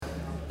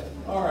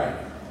All right.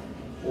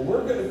 Well,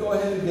 we're going to go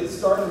ahead and get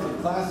started with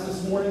class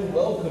this morning.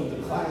 Welcome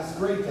to class.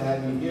 Great to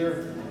have you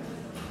here.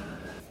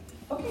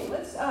 Okay,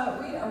 let's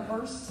read our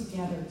verse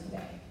together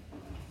today.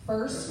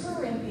 1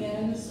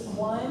 Corinthians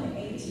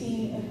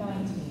 1:18 and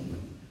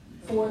 19.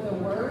 For the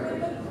word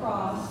of the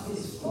cross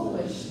is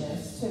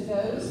foolishness to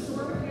those who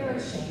are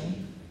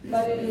perishing,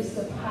 but it is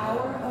the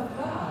power of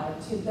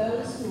God to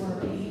those who are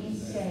being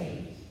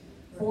saved.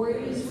 For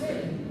it is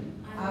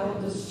written, I will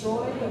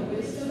destroy the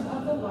wisdom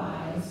of the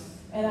wise,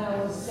 and I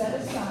will set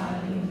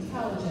aside the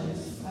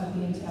intelligence of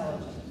the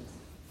intelligent.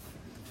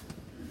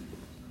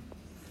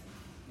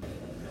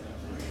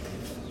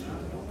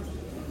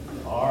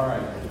 All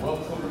right.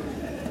 Welcome,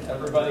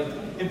 everybody.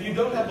 If you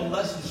don't have a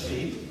lesson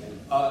sheet,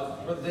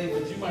 Brother Dave,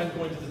 would you mind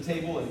going to the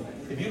table? And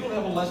if you don't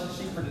have a lesson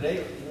sheet for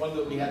today, one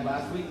that we had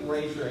last week,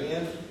 raise your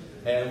hand,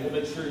 and we'll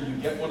make sure you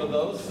get one of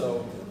those.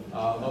 So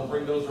they'll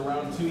bring those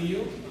around to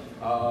you.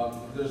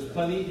 There's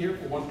plenty here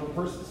for one per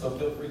person, so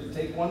feel free to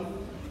take one.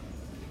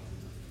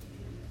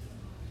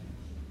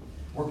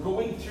 We're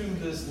going through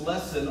this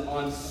lesson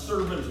on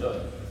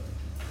servanthood.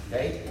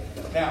 Okay?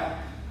 Now,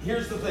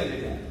 here's the thing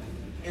again.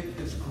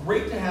 It's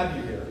great to have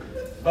you here,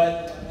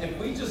 but if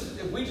we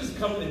just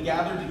come and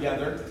gather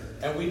together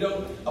and we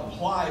don't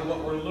apply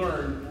what we're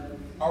learned,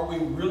 are we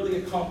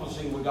really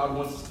accomplishing what God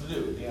wants us to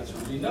do? The answer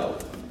would be no.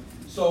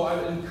 So I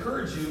would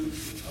encourage you,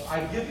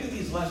 I give you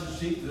these lesson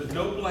sheets, there's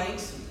no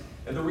blanks,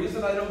 and the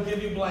reason I don't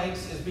give you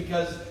blanks is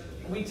because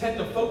we tend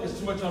to focus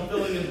too much on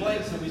filling in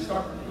blanks and we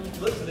start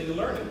listening and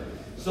learning.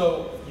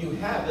 So you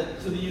have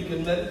it so that you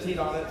can meditate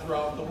on it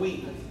throughout the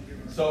week.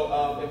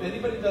 So if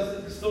anybody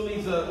still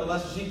needs a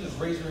lesson sheet, just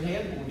raise your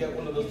hand and we'll get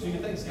one of those to you.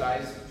 Thanks,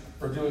 guys,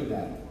 for doing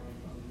that.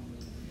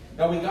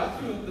 Now, we got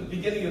through the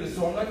beginning of this,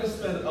 so I'm not going to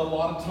spend a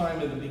lot of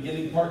time in the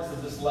beginning parts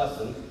of this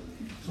lesson,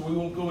 so we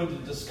won't go into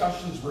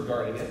discussions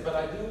regarding it, but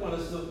I do want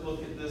us to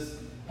look at this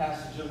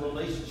passage in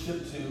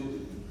relationship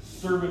to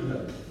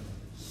servanthood.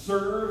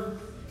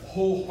 Serve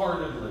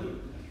wholeheartedly,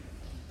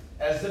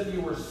 as if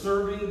you were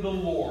serving the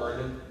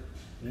Lord,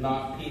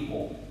 not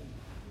people.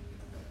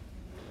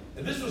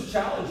 And this was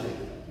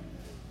challenging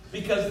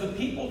because the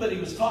people that he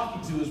was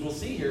talking to, as we'll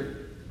see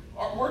here,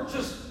 weren't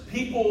just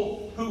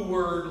people who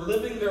were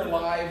living their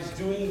lives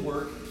doing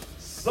work.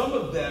 Some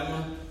of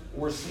them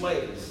were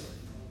slaves,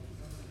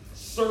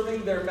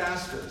 serving their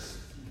masters.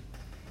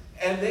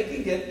 And they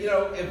can get,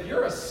 if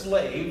you're a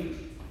slave,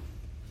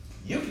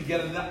 you can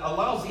get a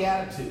lousy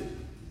attitude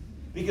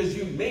because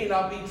you may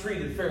not be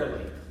treated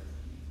fairly.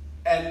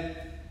 And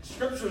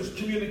Scripture is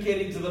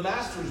communicating to the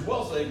master as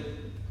well, saying,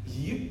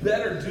 you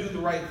better do the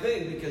right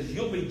thing because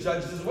you'll be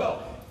judged as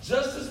well.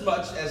 Just as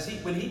much as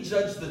when he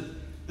judged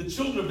the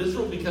children of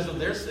Israel because of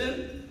their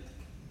sin,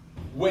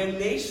 when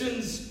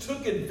nations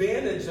took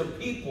advantage of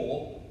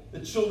people, the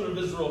children of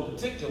Israel in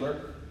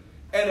particular,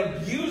 and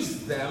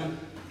abused them,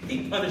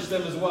 he punished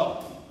them as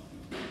well.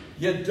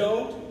 You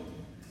don't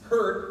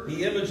hurt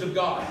the image of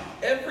God.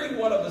 Every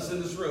one of us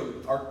in this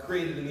room are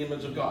created in the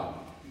image of God.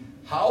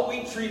 How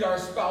we treat our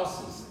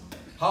spouses,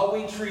 how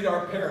we treat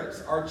our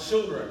parents, our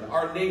children,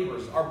 our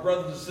neighbors, our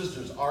brothers and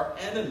sisters, our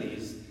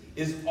enemies,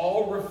 is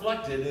all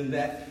reflected in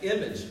that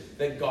image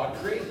that God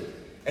created.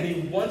 And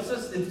he wants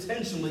us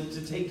intentionally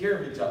to take care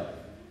of each other.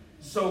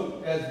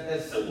 So,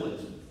 as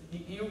siblings,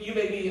 you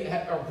maybe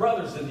have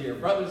brothers in here,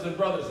 brothers and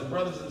brothers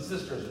and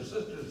sisters, or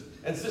sisters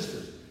and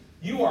sisters.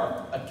 You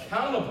are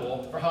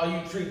accountable for how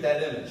you treat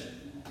that image,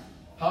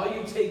 how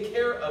you take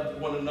care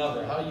of one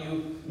another, how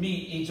you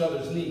meet each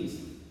other's needs,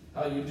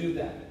 how you do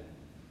that.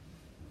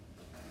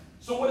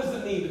 So what does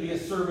it mean to be a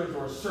servant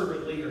or a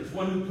servant leader? It's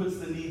one who puts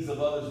the needs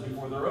of others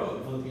before their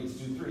own. Philippians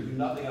 2:3. Do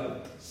nothing out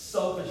of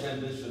selfish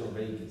ambition or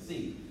vain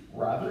conceit.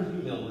 Rather, in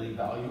humility,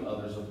 value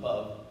others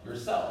above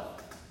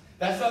yourself.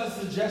 That's not a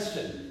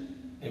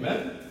suggestion.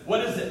 Amen? What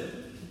is it?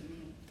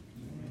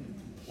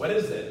 What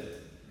is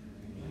it?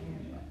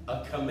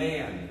 A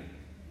command.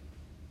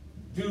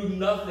 Do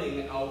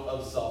nothing out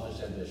of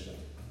selfish ambition.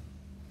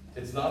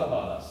 It's not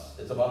about us.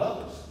 It's about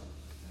others.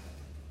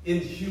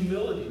 In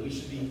humility, we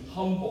should be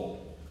humble.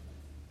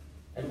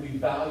 And we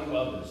value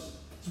others.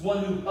 It's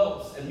one who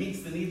helps and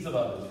meets the needs of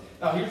others.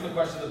 Now, here's the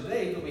question of the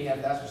day that we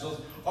have to ask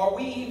ourselves. Are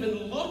we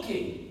even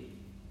looking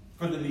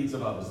for the needs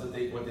of others, what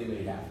they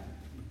may have?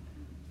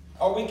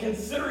 Are we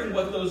considering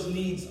what those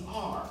needs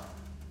are?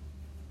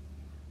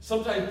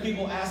 Sometimes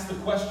people ask the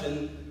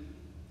question,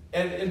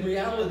 and in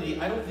reality,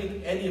 I don't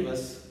think any of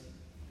us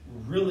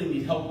really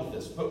need help with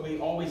this, but we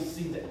always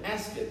seem to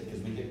ask it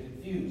because we get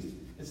confused.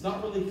 It's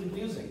not really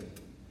confusing.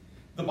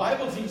 The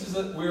Bible teaches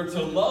that we're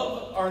to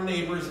love our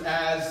neighbors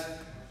as...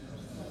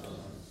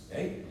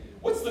 Okay?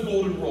 What's the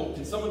golden rule?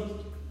 Can someone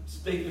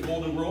state the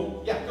golden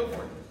rule? Yeah, go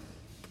for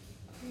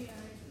it.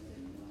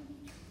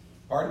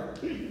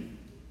 Pardon?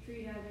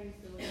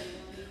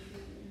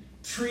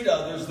 Treat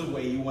others the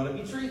way you want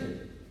to be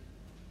treated.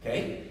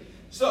 Okay?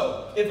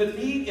 So, if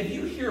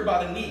you hear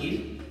about a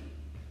need,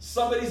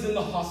 somebody's in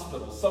the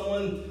hospital,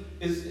 someone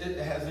is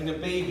having a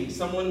baby,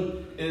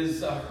 someone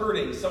is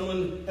hurting,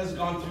 someone has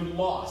gone through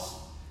loss.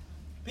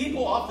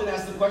 People often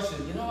ask the question,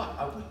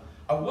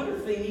 I wonder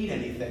if they need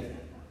anything.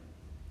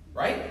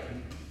 Right?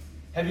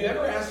 Have you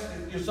ever asked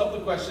yourself the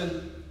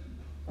question,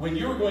 when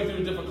you were going through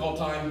a difficult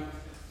time,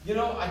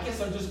 I guess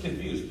I'm just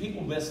confused.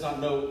 People must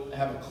not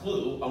have a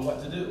clue on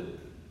what to do.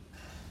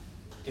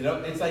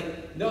 It's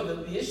like, no,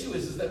 the issue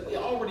is that we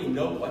already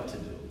know what to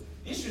do.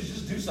 The issue is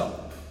just do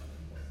something.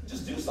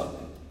 Just do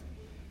something.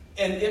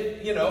 And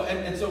if,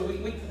 and so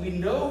we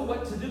know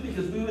what to do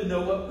because we would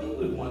know what we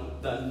would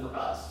want done for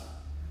us.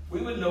 We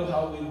would know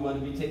how we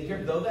want to be taken care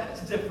of, though that's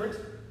different.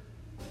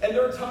 And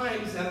there are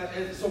times,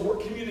 and so we're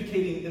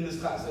communicating in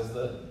this class, as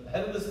the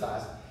head of this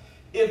class,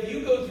 if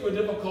you go through a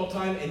difficult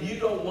time and you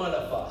don't want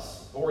a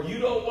fuss, or you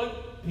don't want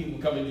people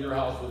coming to your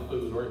house with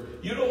food, or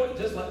you don't want,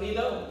 just let me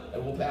know,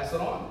 and we'll pass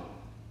it on.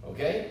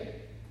 Okay?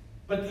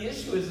 But the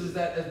issue is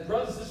that as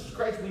brothers and sisters of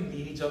Christ, we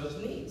meet each other's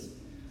needs.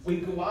 We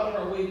go out of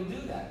our way to do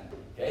that.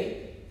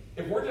 Okay?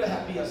 If we're going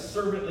to be a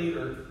servant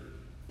leader,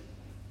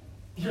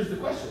 here's the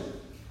question.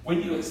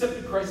 When you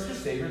accepted Christ as your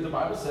Savior, the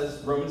Bible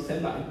says, Romans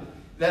 10:9,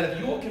 that if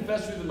you will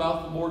confess through the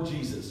mouth the Lord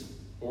Jesus,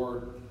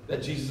 or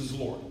that Jesus is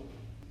Lord,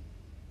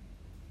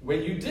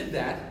 when you did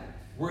that,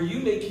 were you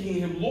making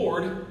him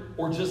Lord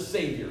or just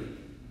Savior?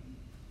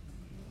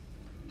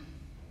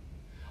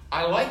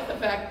 I like the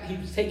fact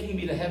he's taking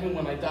me to heaven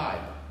when I die.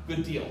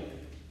 Good deal.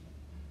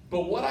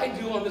 But what I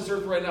do on this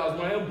earth right now is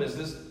my own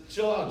business.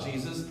 Chill out,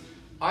 Jesus.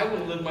 I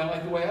will live my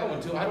life the way I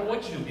want to. I don't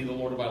want you to be the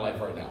Lord of my life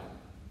right now.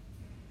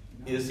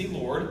 Is he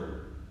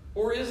Lord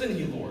or isn't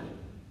he Lord?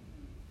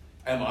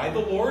 Am I the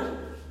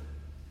Lord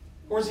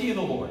or is he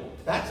the Lord?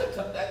 That's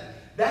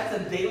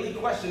a daily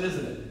question,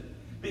 isn't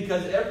it?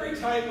 Because every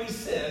time we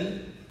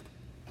sin,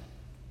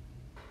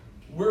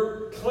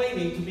 we're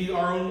claiming to be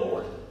our own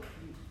Lord.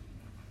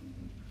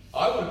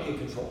 I want to be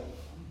in control.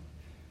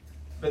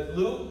 But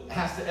Lou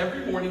has to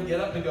every morning get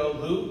up and go,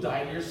 Lou,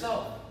 die to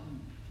yourself.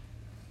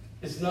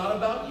 It's not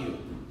about you.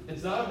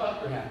 It's not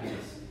about your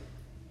happiness.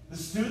 The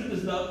student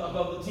is not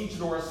above the teacher,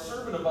 nor a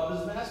servant above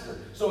his master.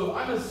 So if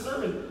I'm a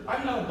servant,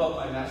 I'm not above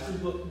my master,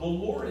 but the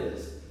Lord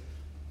is.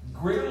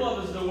 Greater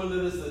love is no one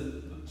than this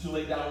than to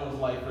lay down one's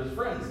life for his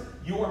friends.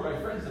 You are my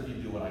friends if you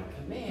do what I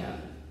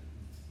command.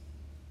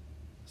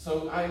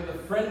 So I'm a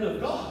friend of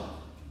God.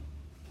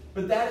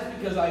 But that is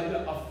because I'm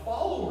a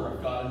follower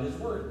of God and his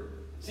word.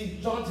 See,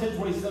 John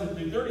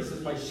 10:27-30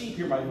 says, my sheep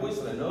hear my voice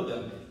and I know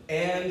them,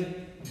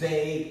 and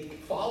they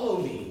follow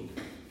me.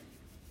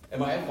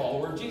 Am I a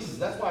follower of Jesus?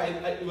 That's why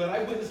when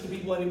I witness to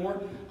people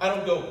anymore, I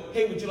don't go,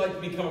 hey, would you like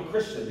to become a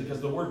Christian? Because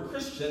the word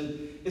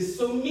Christian is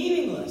so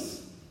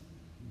meaningless.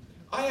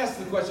 I ask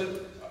the question,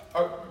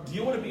 do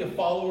you want to be a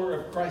follower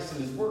of Christ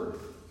and his word?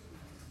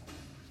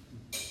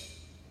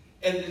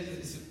 And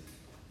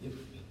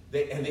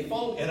they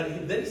follow,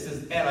 and then he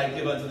says, and I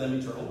give unto them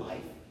eternal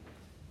life.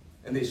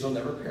 And they shall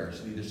never perish,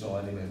 neither shall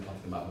any man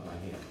pluck them out of my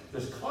hand.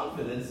 There's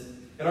confidence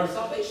in our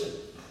salvation.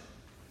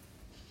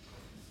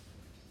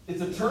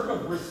 It's a term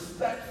of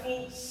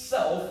respectful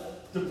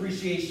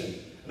self-depreciation.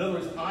 In other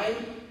words, I'm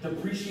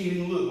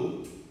depreciating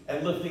Lou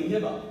and lifting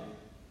him up.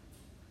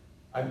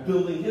 I'm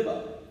building him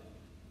up.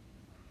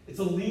 It's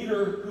a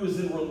leader who is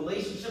in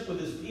relationship with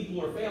his people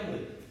or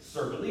family.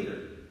 Servant leader.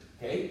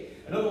 Okay?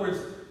 In other words,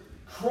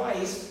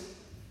 Christ,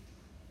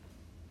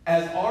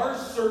 as our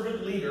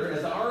servant leader,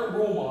 as our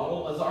role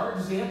model, as our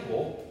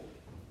example,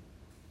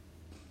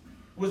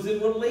 was in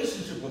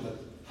relationship with us.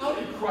 How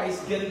did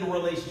Christ get into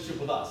relationship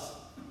with us?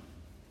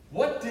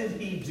 What did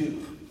he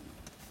do?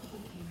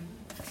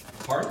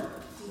 Pardon?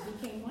 He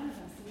became one of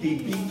us. He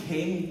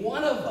became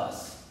one of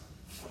us.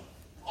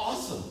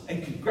 Awesome.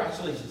 And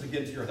congratulations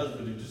again to your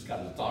husband who just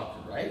got his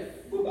doctor, right?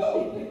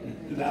 Woo-hoo.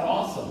 Isn't that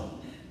awesome?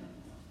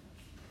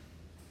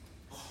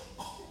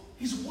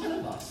 He's one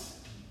of us.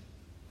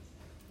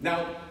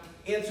 Now,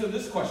 answer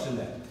this question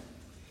then.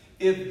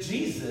 If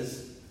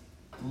Jesus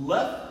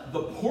left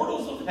the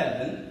portals of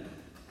heaven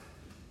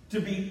to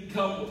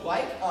become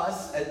like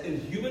us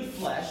in human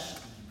flesh,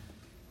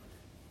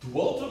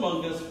 dwelt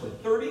among us for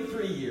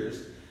 33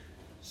 years,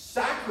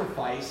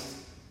 sacrificed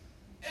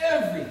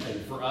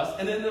everything for us,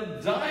 and ended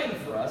up dying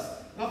for us.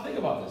 Now think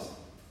about this.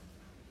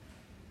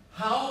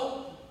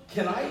 How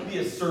can I be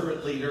a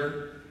servant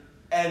leader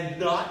and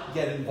not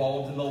get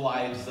involved in the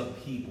lives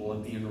of people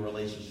and be in a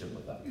relationship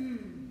with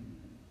them?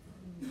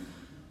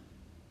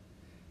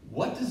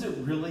 What does it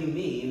really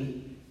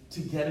mean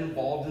to get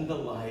involved in the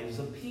lives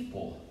of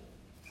people?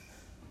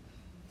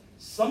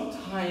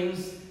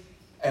 Sometimes,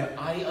 and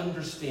I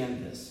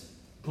understand this,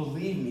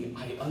 believe me,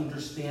 I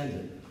understand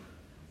it,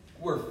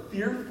 we're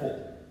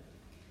fearful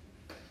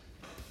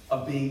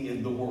of being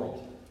in the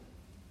world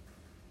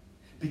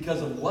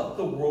because of what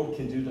the world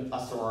can do to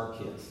us or our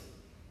kids.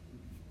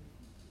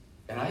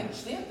 And I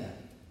understand that.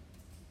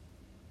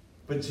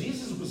 But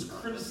Jesus was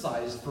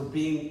criticized for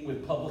being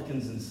with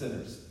publicans and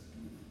sinners,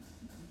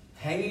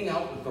 hanging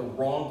out with the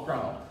wrong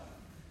crowd.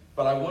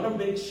 But I want to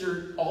make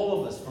sure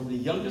all of us, from the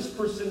youngest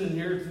person in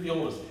here to the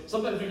oldest,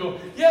 sometimes we go,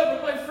 yeah,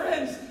 but my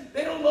friends,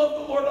 they don't love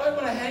the Lord. I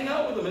want to hang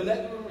out with them.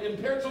 And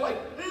parents are like,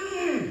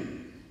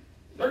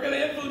 they're going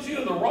to influence you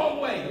in the wrong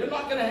way. You're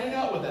not going to hang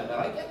out with them.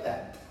 And I get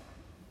that.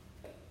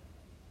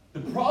 The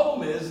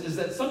problem is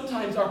that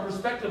sometimes our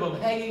perspective of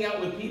hanging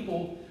out with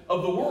people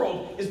of the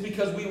world is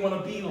because we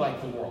want to be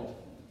like the world.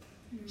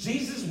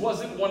 Jesus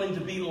wasn't wanting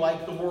to be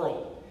like the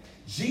world.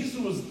 Jesus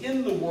was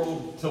in the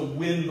world to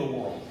win the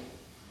world.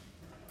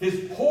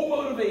 His whole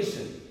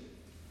motivation,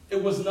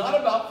 it was not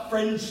about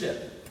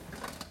friendship.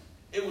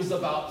 It was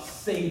about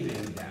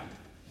saving them.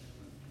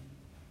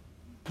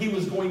 He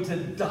was going to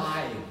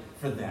die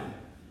for them.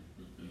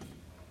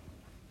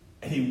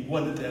 And he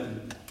wanted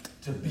them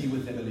to be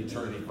with him in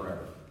eternity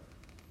forever.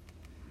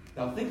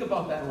 Now think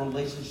about that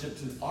relationship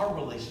to our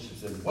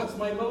relationships. What's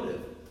my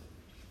motive?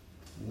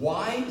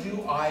 Why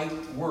do I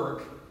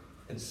work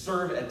and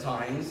serve at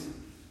times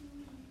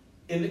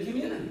in the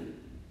community?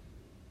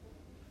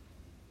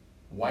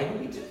 Why do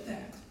we do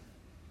that?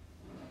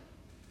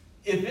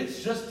 If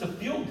it's just to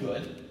feel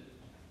good,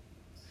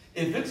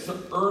 if it's to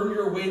earn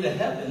your way to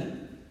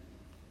heaven,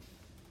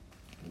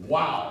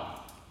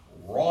 wow,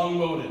 wrong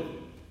motive.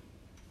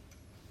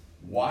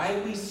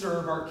 Why we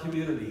serve our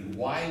community,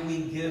 why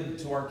we give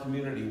to our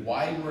community,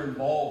 why we're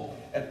involved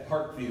at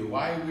Parkview,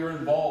 why we're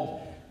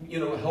involved,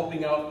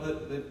 helping out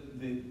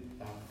the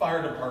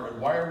fire department,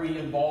 why are we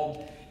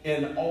involved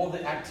in all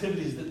the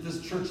activities that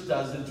this church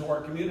does into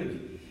our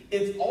community?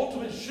 Its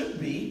ultimate should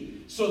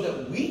be so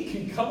that we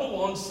can come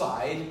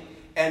alongside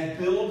and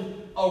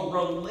build a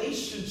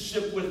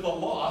relationship with the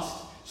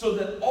lost so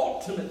that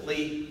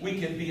ultimately we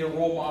can be a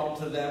role model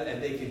to them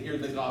and they can hear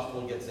the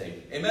gospel and get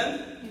saved.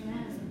 Amen?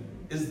 Amen.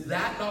 Is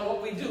that not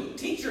what we do?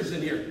 Teachers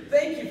in here,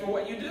 thank you for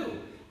what you do.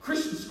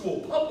 Christian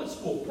school, public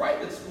school,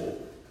 private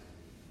school.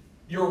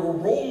 You're a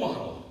role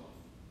model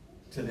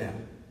to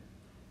them.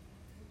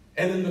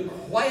 And in the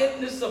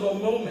quietness of a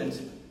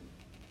moment,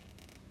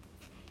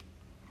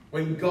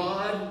 when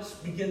God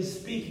begins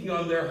speaking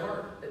on their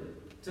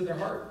heart, to their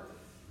heart,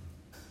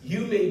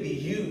 you may be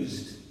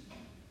used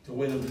to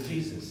win them to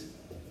Jesus.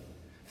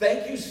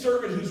 Thank you,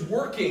 servant who's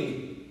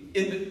working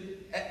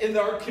in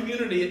our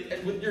community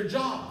with your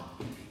job.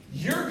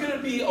 You're going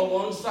to be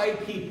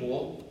alongside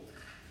people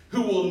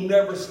who will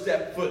never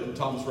step foot in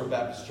Thomasville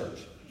Baptist Church.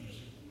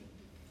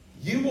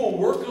 You will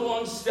work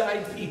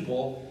alongside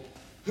people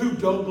who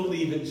don't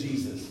believe in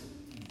Jesus,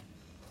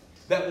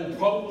 that will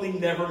probably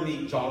never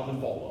meet Jonathan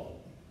Falwell.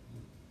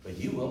 But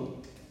you will.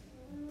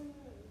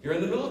 You're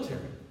in the military.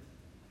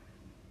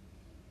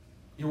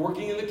 You're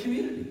working in the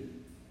community.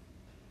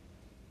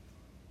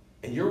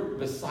 And you're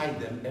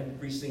beside them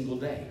every single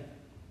day.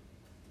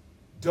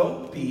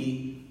 Don't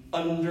be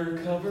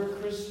undercover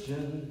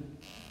Christian,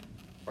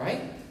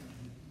 right?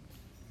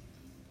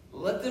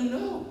 Let them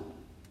know.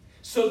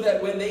 So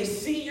that when they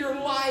see your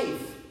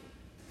life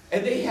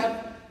and they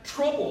have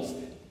troubles,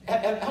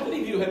 how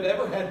many of you have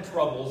ever had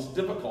troubles,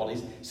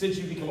 difficulties, since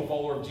you become a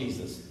follower of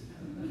Jesus?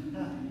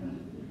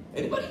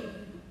 Anybody?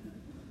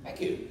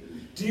 Thank you.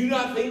 Do you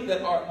not think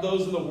that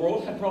those in the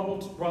world have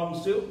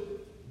problems too?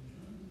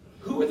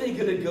 Who are they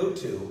going to go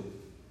to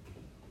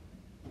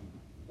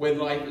when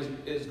life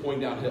is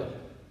going downhill?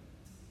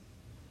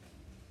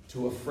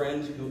 To a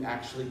friend who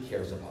actually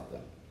cares about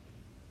them,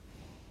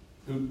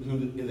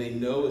 who they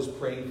know is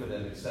praying for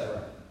them,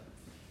 etc.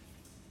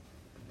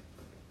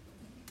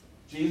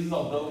 Jesus,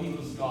 although he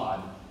was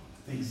God,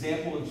 the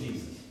example of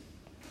Jesus,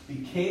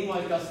 became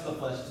like us in the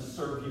flesh to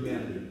serve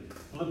humanity.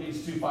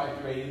 Philippians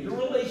 2:5-8. In your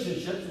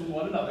relationships with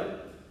one another,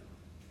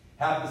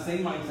 have the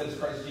same mindset as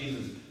Christ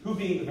Jesus, who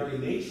being the very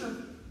nature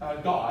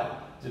God,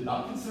 did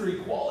not consider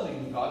equality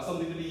with God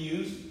something to be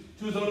used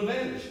to his own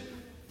advantage.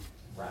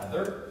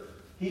 Rather,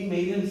 he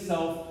made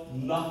himself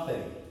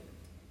nothing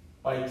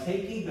by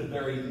taking the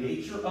very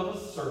nature of a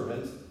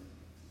servant,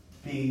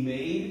 being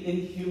made in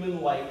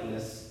human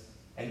likeness,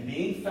 and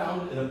being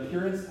found in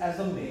appearance as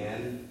a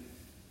man.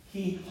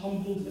 He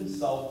humbled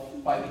himself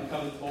by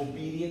becoming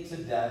obedient to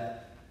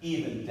death,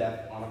 even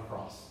death on a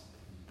cross.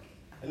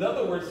 In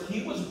other words,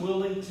 he was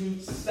willing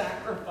to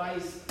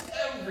sacrifice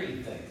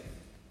everything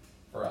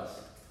for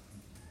us.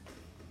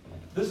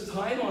 This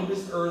time on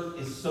this earth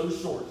is so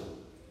short.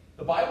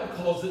 The Bible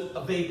calls it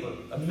a vapor,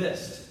 a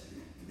mist,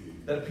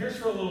 that appears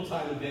for a little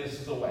time and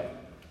vanishes away.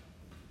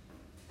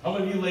 How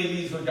many of you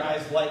ladies or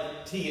guys like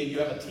tea and you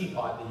have a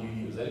teapot that you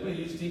use? Anybody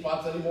use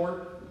teapots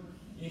anymore?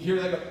 You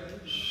hear that go,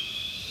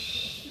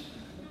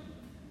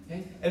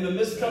 okay? And the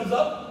mist comes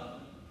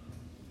up,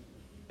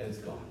 and it's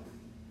gone.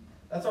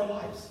 That's our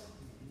lives.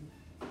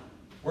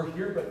 We're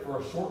here but for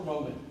a short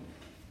moment.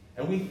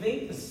 And we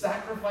think the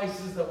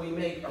sacrifices that we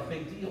make are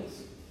big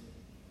deals.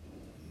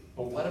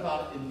 But what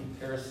about in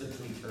comparison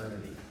to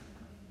eternity?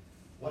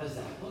 What does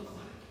that look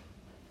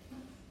like?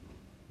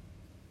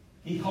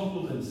 He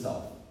humbled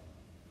himself.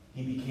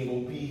 He became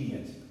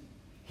obedient.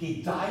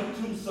 He died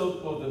to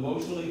himself both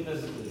emotionally and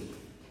physically.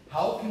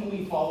 How can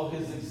we follow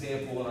his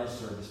example in our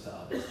service to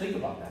others? Think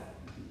about that.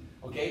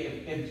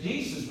 Okay, if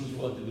Jesus was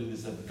willing to do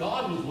this, if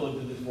God was willing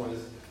to do this for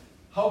us,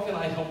 how can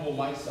I humble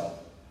myself?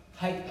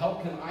 How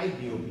can I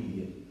be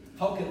obedient?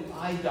 How can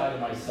I die to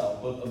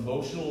myself, both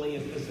emotionally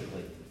and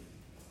physically?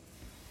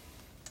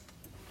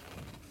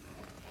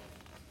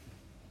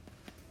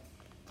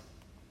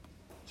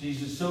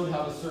 Jesus showed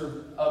how to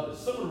serve others.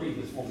 Someone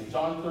read this for me.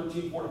 John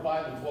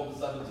 13:4-5 and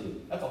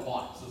 12-17. That's a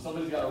lot. So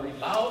somebody's got to read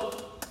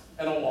loud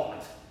and a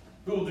lot.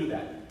 Who will do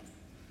that?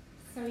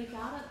 So he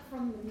got up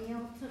from the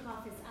meal, took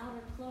off his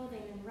outer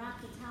clothing, and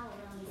wrapped a towel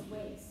around his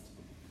waist.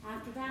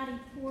 After that,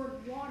 he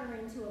poured water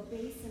into a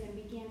basin and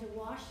began to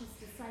wash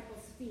his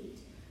disciples' feet,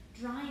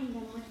 drying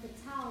them with the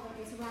towel that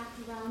was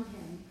wrapped around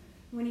him.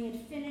 When he had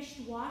finished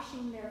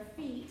washing their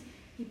feet,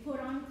 he put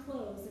on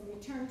clothes and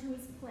returned to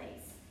his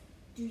place.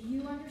 Do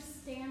you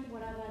understand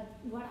what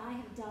I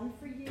have done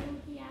for you?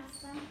 He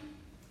asked them.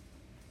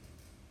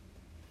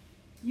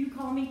 You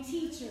call me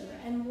teacher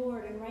and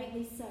Lord, and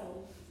rightly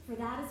so, for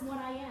that is what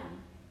I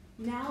am.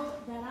 Now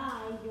that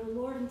I, your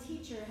Lord and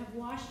teacher, have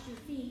washed your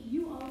feet,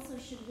 you also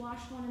should wash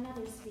one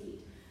another's feet.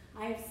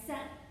 I have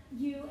set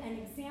you an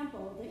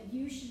example that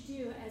you should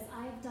do as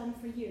I have done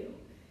for you.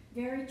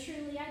 Very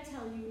truly I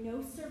tell you,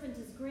 no servant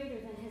is greater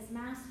than his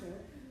master,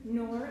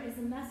 nor is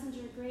a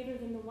messenger greater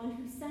than the one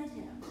who sent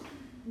him.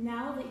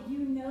 Now that you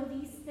know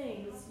these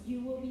things,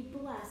 you will be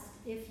blessed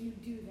if you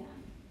do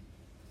them.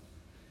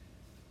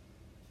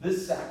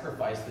 This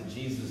sacrifice that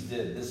Jesus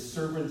did, this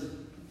servant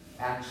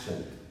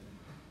action,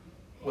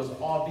 was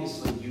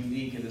obviously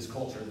unique in this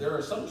culture. There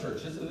are some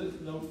churches, and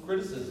there's no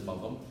criticism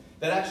of them,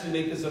 that actually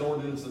make this an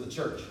ordinance of the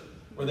church,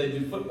 where they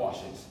do foot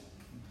washings.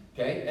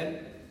 Okay? And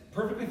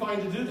perfectly fine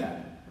to do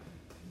that.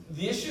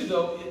 The issue,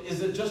 though,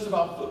 is it just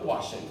about foot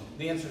washing?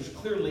 The answer is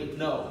clearly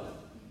no.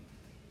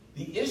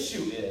 The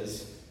issue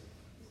is,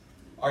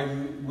 are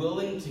you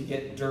willing to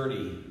get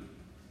dirty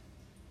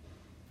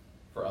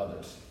for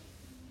others?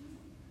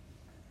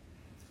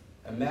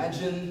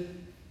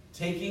 Imagine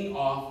taking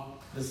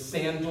off the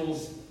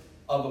sandals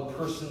of a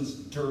person's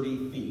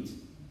dirty feet.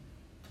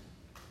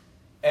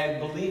 And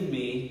believe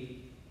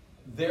me,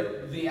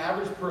 the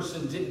average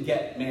person didn't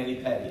get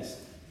mani-pedis.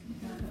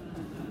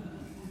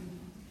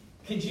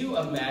 Could you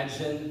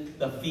imagine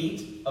the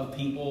feet of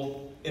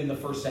people in the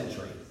first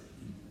century?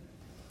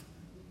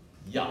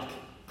 Yuck.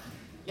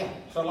 Yeah,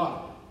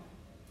 Charlotte.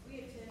 We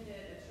attended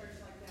a church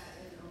like that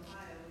in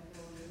Ohio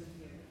before we moved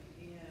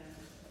here, and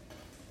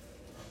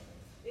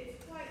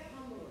it's quite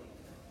humbling.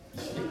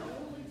 Not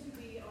only to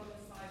be on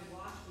the side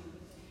washing,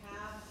 but to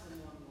have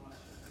someone wash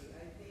your feet.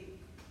 I think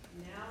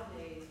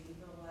nowadays we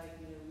feel like,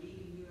 we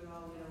can do it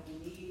all, we don't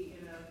need,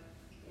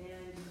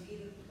 and to be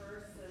the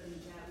person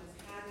that was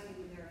having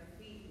their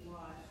feet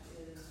washed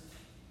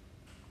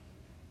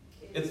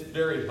It's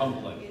very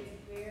humbling. It's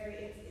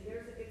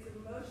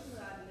emotion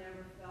that I've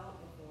never felt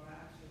before,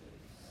 actually.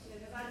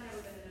 Because I've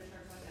never been in a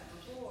church like that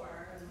before.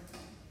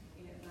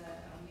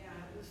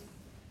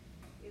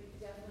 It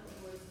definitely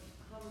was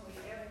humbling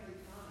every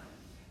time.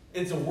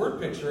 It's a word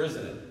picture,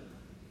 isn't it?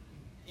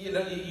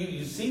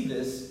 You see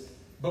this,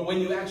 but when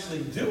you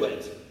actually do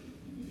it,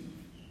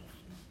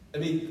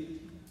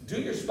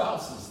 do your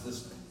spouses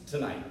this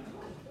tonight.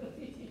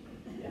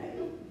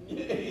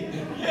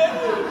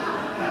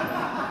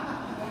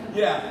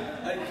 Yeah,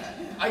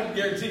 I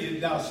guarantee you.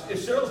 Now,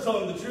 if Cheryl's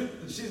telling the truth,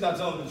 she's not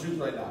telling the truth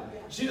right now.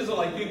 She doesn't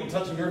like people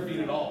touching her feet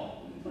at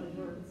all.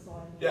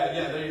 Yeah,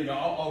 there you go.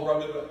 I'll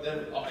rub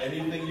it.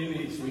 Anything you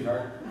need,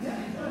 sweetheart.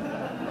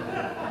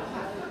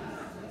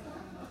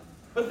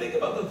 But think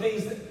about the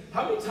things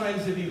how many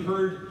times have you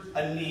heard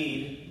a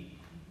need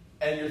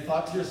and you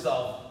thought to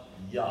yourself,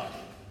 yuck,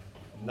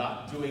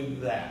 not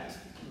doing that.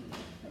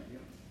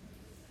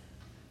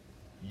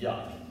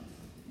 Yuck.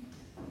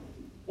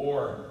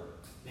 Or,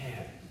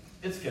 man,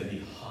 it's going to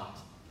be hot.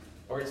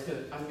 Or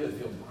I'm going to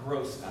feel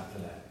gross after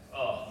that.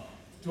 Oh,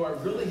 do I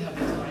really have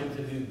the time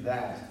to do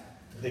that?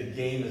 The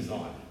game is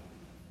on.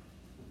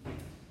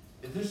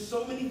 There's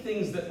so many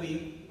things that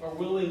we are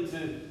willing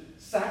to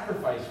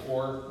sacrifice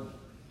for,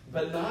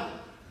 but not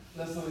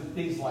necessarily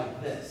things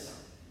like this.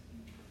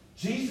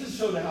 Jesus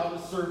showed how to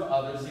serve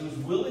others. He was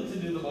willing to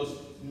do the most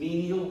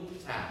menial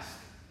task.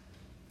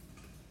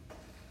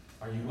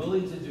 Are you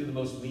willing to do the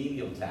most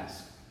menial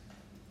task?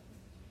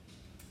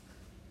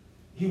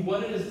 He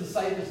wanted his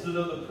disciples to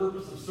know the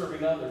purpose of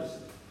serving others.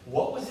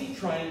 What was he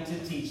trying to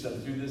teach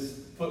them through this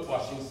foot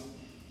washing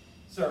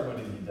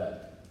ceremony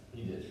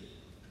he did?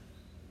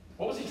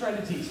 What was he trying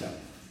to teach them?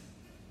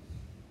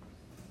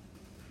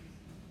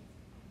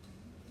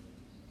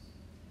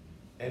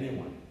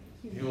 Anyone?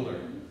 Bueller.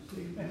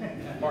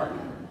 Mark.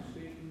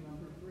 Statement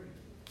number 3.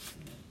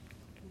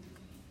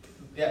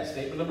 Yeah,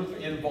 statement number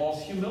 3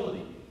 involves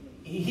humility.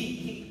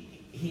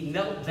 He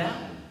knelt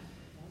down.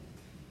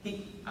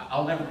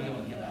 I'll never be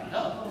able to get back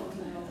up.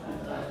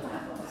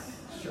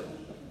 Sure.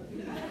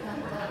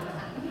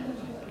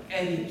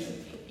 And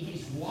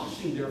he's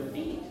washing their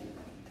feet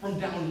from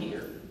down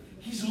here.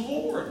 He's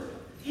Lord.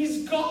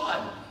 He's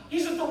God.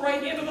 He's at the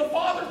right hand of the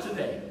Father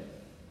today.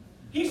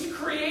 He's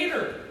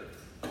Creator.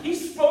 He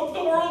spoke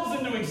the worlds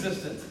into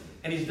existence.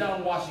 And he's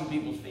down washing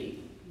people's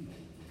feet.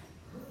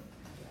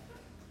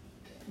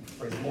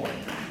 Praise the Lord.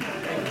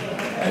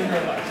 Thank you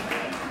very much.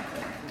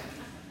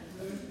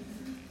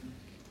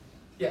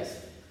 Yes.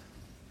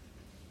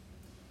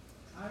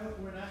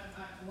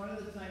 One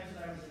of the times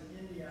that I was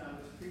in India, I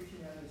was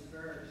preaching on this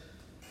verse,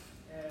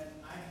 and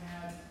I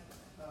had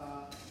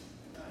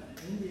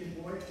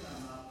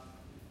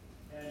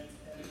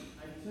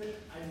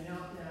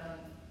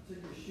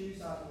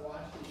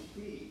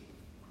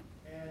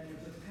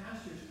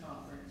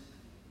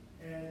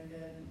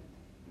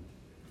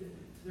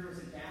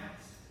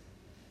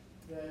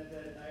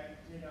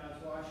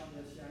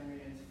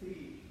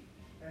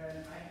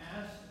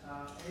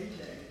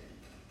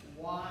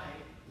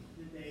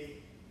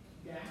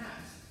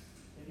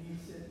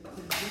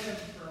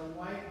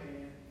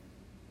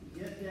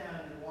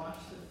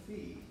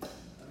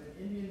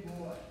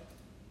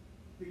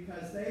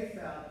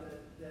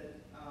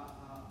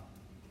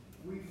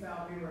we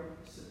felt we were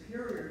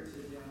superior to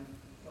them,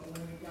 but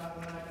when I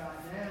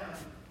got down,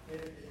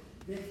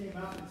 they came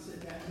up and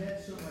said that meant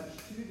so much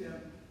to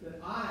them that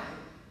I,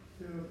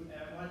 who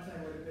at one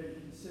time would have been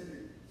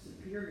considered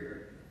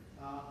superior,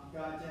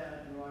 got down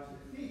and washed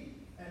their feet.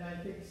 And I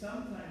think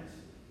sometimes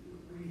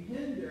we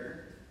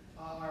hinder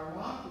our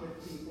walk with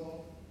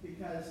people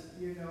because,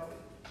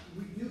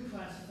 we do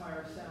classify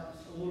ourselves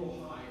a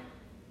little higher.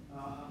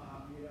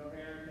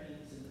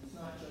 Americans, and it's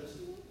not just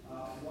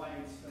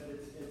whites, but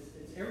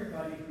it's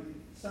everybody who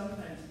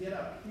sometimes get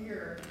up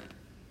here,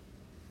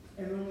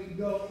 and when we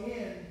go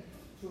in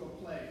to a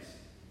place,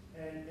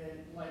 and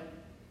like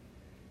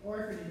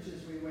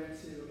orphanages we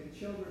went to, and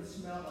children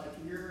smell like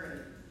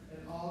urine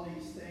and all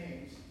these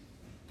things,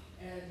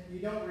 and you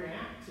don't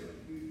react to it.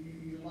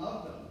 You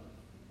love them,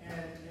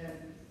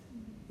 and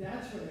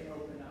that's when they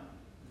open up.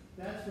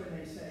 That's when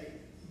they say,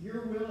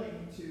 you're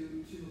willing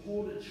to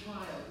hold a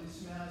child who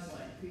smells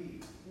like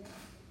pee.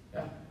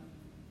 Yeah.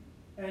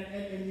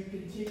 And you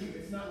continue.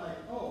 It's not like,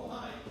 oh,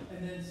 hi,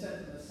 and then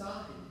set them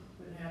aside,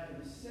 but have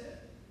them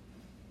sit.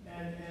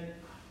 And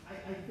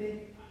I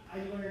think I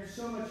learned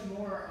so much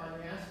more on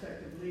the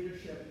aspect of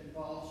leadership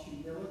involves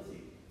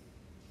humility.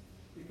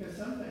 Because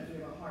sometimes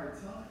we have a hard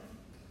time.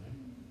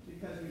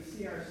 Because we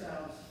see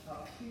ourselves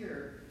up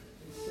here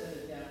instead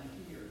of down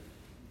here,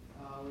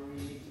 where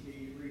we need to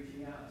be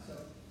reaching out. So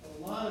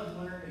a lot of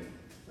learning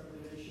from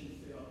the mission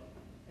field.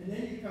 And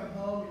then you come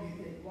home and you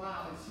think,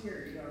 wow, it's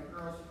here. A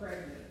girl's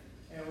pregnant.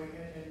 And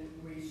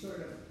we sort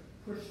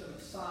of push them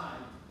aside.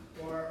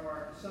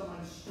 Or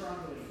someone's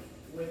struggling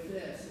with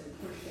this, and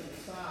we push them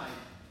aside.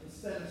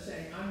 Instead of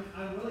saying,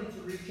 I'm willing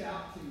to reach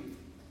out to you.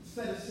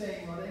 Instead of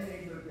saying, well, they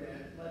made their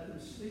bed, let them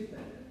sleep in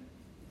it.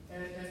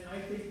 And I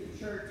think the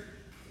church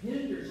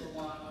hinders a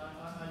lot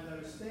on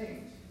those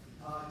things.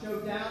 Joe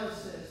Dallas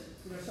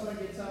says, someone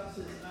gets up and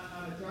says,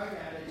 I'm a drug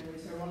addict, and we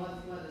say,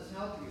 well, let us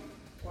help you.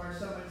 Or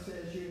someone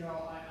says,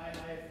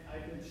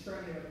 I've been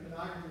struggling with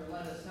pornography,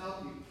 let us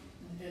help you.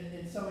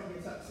 And someone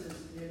gets up and says,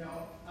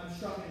 I'm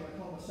struggling with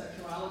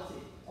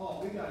homosexuality.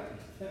 Oh, we got to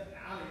get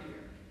out of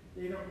here.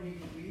 They don't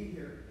need to be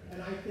here.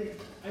 And I think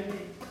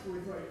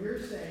with what you're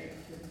saying,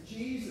 with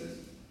Jesus,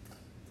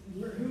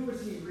 who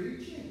was he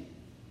reaching?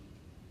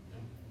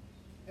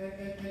 And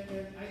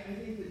I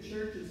think the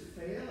church is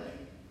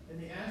failing in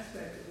the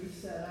aspect that we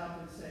set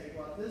up and say,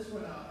 well, this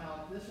one I'll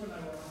help, this one I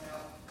won't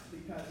help,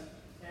 because,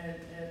 and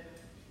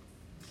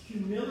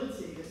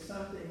humility is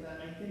something that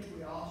I think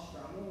we all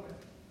struggle with.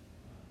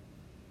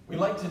 We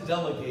like to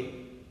delegate.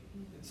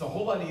 It's a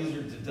whole lot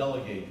easier to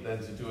delegate than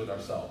to do it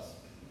ourselves.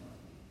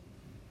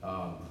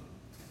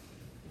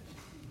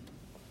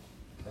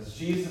 As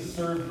Jesus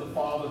served the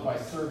Father by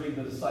serving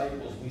the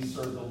disciples, we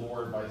serve the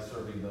Lord by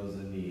serving those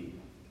in need.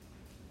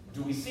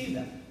 Do we see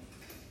that?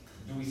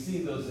 Do we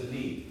see those in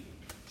need?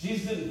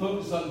 Jesus didn't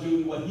focus on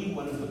doing what he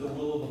wanted, but the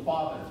will of the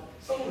Father.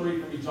 Someone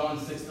read for me John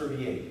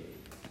 6:38.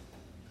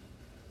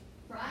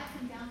 For I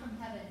come down from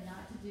heaven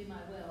not to do my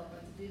will,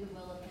 but to do the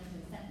will of him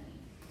who sent me.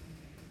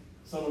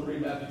 Someone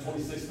read Matthew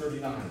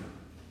 26:39.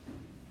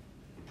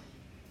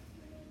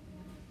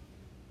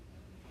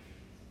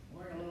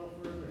 Going a little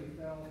further, he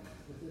fell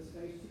with his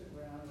face to the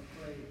ground and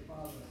prayed,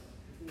 Father,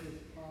 if it is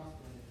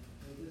possible,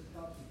 may this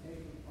cup be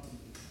taken from me.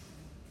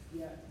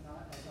 Yet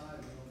not as I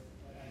will,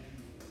 but as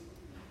you will.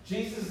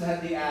 Jesus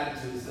had the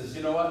attitude that says,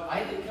 you know what?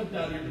 I didn't come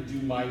down here to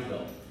do my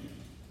will.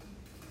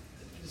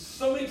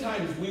 So many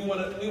times we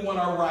want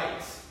our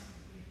rights.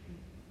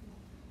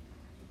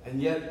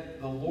 And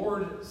yet the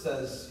Lord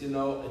says,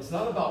 it's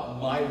not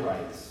about my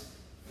rights,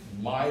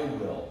 my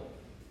will,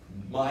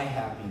 my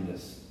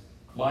happiness,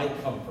 my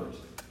comfort.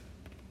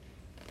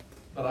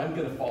 But I'm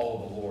going to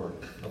follow the Lord,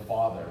 the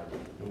Father,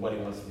 and what he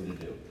wants me to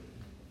do.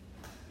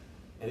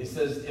 And he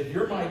says, if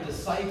you're my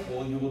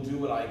disciple, you will do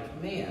what I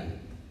command.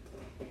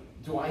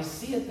 Do I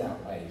see it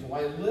that way? Do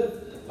I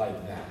live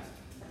like that?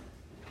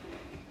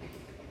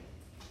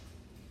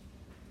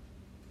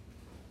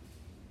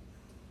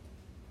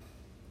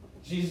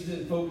 Jesus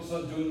didn't focus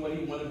on doing what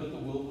he wanted, but the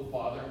will of the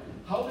Father.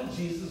 How did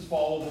Jesus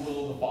follow the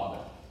will of the Father?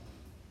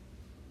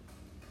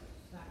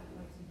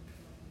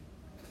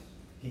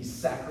 He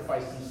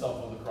sacrificed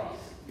himself on the cross.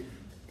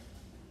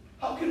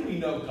 How can we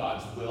know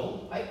God's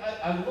will?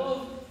 I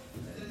love,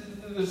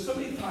 there's so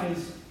many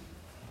times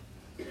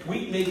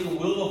we make the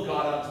will of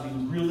God out to be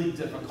really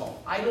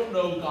difficult. I don't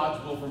know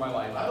God's will for my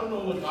life. I don't know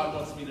what God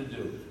wants me to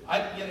do.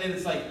 And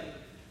it's like,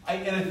 I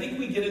think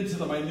we get into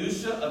the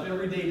minutia of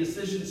everyday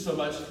decisions so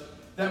much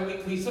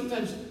that we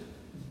sometimes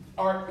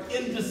are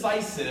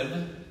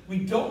indecisive. We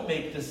don't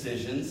make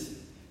decisions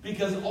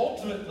because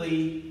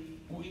ultimately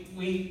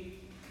we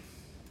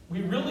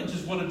really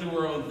just want to do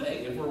our own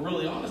thing if we're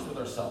really honest with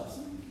ourselves.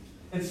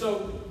 And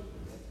so,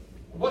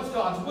 what's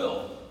God's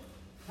will?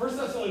 1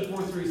 Thessalonians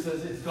 4:3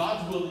 says it's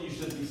God's will that you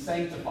should be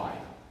sanctified.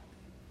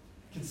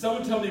 Can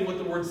someone tell me what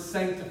the word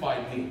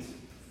sanctified means?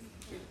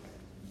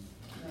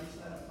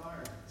 Set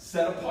apart.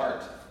 Set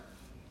apart.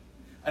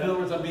 In other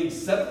words, I'm being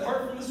set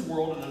apart from this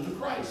world and unto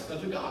Christ,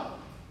 unto God.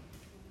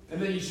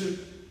 And then you should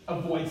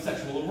avoid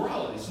sexual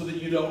immorality so that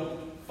you don't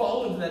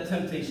fall into that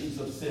temptations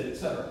of sin,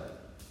 etc.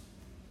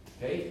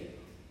 Okay?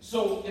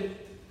 So,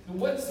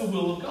 what's the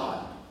will of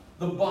God?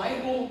 The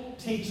Bible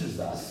teaches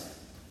us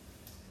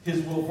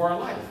His will for our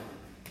life.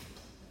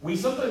 We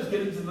sometimes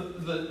get into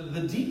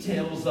the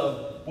details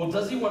of, well,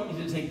 does He want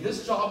me to take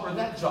this job or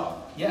that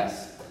job?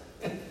 Yes.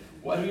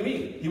 What do you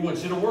mean? He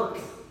wants you to work.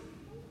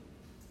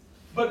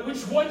 But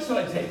which one should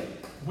I take?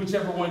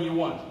 Whichever one you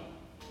want.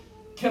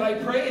 Can I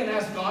pray and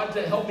ask God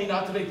to help me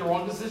not to make the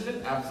wrong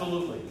decision?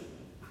 Absolutely.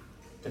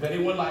 If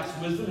anyone lacks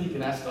wisdom, he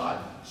can ask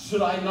God.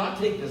 Should I not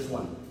take this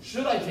one?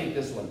 Should I take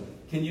this one?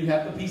 Can you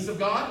have the peace of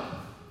God?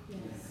 Yes.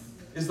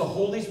 Is the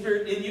Holy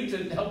Spirit in you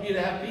to help you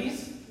to have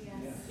peace?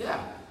 Yes.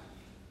 Yeah.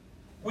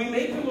 We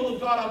make the will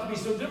of God out to be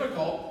so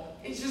difficult.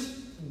 It's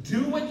just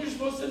do what you're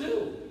supposed to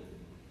do.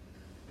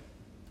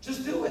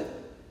 Just do it.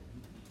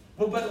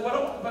 Well,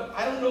 but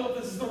I don't know if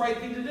this is the right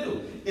thing to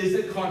do. Is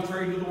it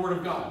contrary to the Word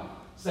of God?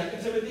 2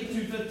 Timothy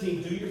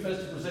 2:15, do your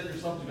best to present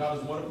yourself to God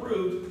as one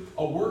approved,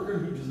 a worker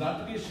who does not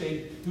to be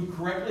ashamed, who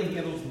correctly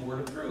handles the word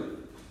of truth.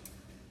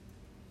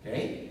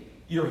 Okay?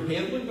 You're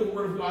handling the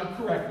Word of God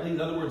correctly. In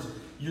other words,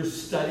 you're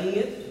studying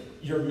it,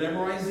 you're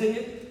memorizing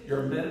it,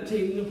 you're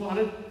meditating upon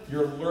it,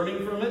 you're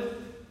learning from it,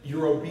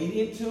 you're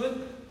obedient to it.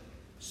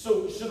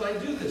 So, should I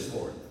do this,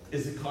 Lord?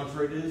 Is it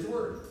contrary to His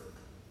Word?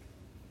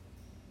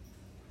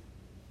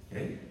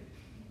 Okay?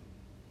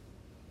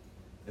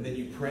 And then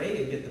you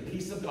pray and get the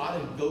peace of God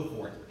and go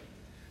for it.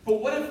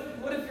 But what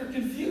if you're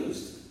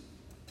confused?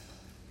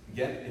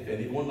 Again, if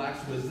anyone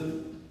lacks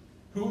wisdom,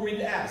 who are we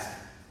to ask?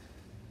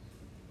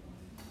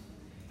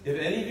 If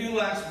any of you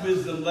lacks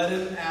wisdom, let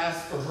him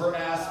ask or her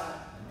ask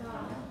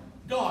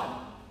God.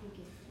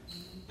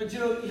 But you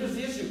know, here's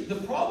the issue. The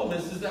problem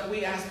is that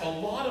we ask a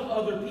lot of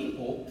other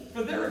people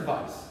for their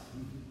advice.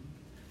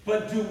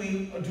 But do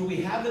we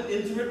have an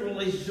intimate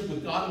relationship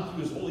with God and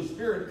through His Holy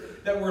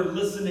Spirit that we're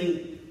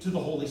listening to the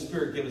Holy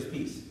Spirit give us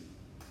peace?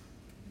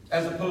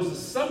 As opposed to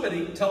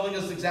somebody telling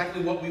us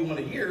exactly what we want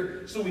to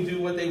hear, so we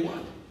do what they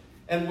want.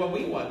 And what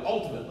we want,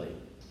 ultimately.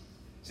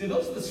 See,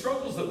 those are the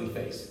struggles that we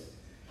face.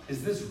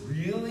 Is this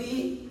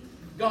really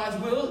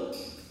God's will?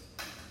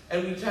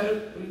 And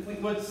we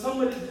want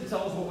somebody to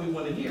tell us what we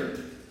want to hear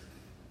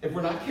if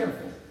we're not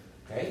careful.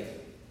 Okay?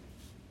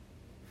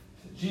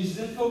 Jesus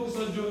didn't focus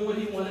on doing what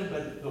He wanted,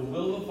 but the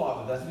will of the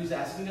Father. That's what He's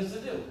asking us to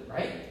do,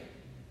 right?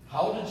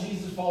 How did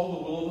Jesus follow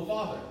the will of the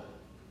Father?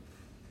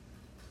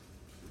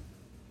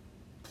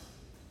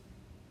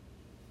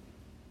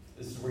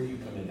 This is where you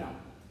come in now.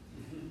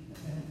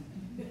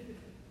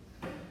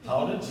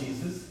 How did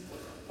Jesus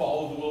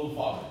follow the will of the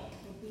Father?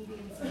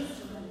 Obedience and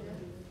surrender.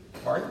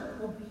 Pardon?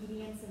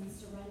 Obedience and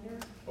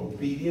surrender.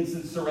 Obedience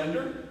and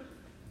surrender?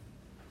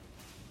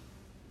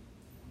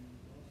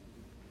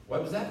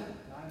 What was that?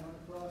 Dying on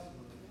the cross for us.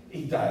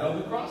 He died on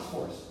the cross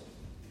for us.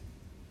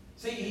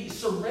 See, He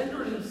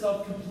surrendered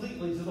Himself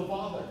completely to the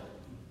Father.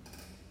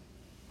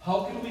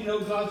 How can we know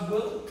God's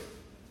will?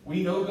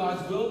 We know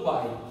God's will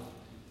by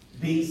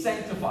being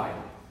sanctified,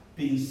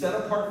 being set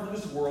apart from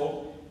this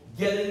world,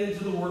 getting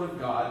into the Word of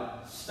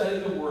God,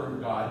 studying the Word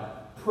of God,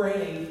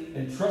 praying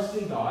and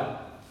trusting God,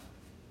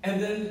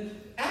 and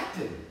then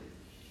acting.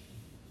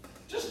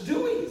 Just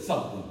doing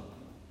something.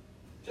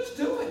 Just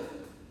do it.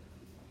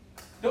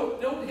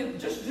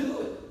 Just do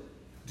it.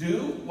 Do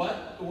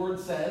what the Word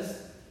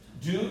says.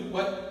 Do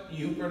what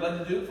you are led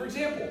to do. For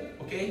example,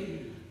 okay,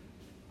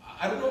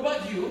 I don't know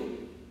about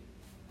you.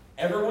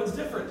 Everyone's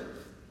different.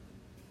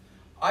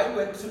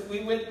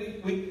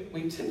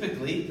 We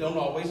typically don't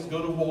always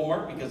go to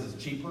Walmart because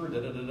it's cheaper.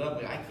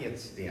 I can't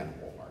stand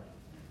Walmart.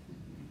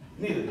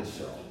 Neither does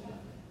Cheryl.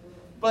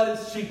 But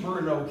it's cheaper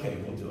and okay,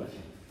 we'll do it.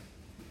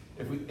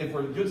 If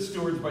we're good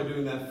stewards by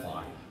doing that,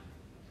 fine.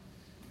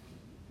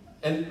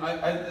 And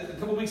a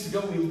couple weeks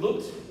ago, we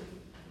looked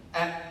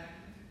at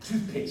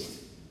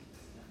toothpaste.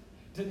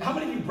 How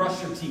many of you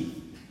brush your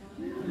teeth?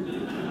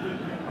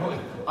 Oh,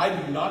 I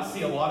do not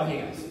see a lot of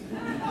hands.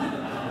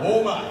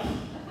 Oh my.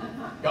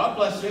 God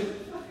bless you.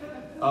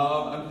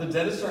 The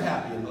dentists are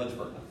happy in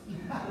Lynchburg.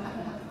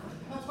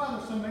 That's why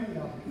there's so many of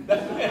them.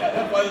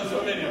 That's why there's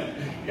so many of them.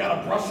 You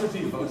gotta brush your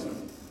teeth, folks.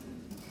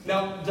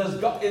 Now, does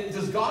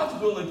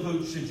God's will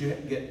include, should you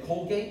get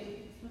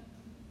Colgate?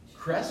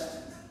 Crest?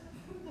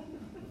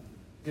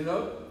 You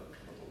know?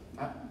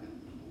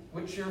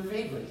 What's your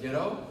favorite? You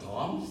know?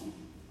 Tom's?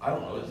 I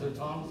don't know. Is there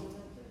Tom's?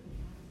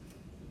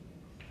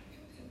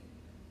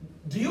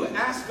 Do you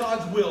ask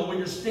God's will when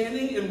you're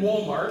standing in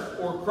Walmart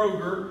or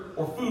Kroger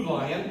or Food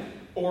Lion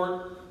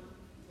or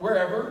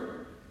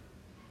wherever?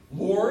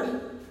 Lord,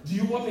 do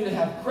you want me to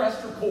have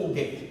Crest or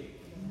Colgate?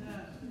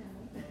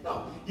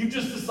 No. You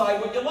just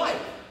decide what you like.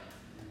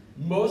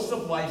 Most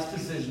of life's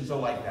decisions are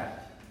like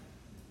that.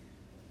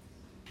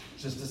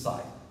 Just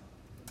decide.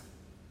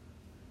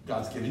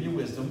 God's given you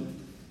wisdom.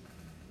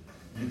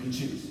 You can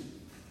choose.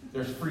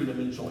 There's freedom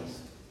in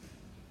choice.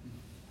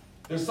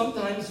 There's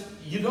sometimes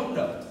you don't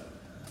know.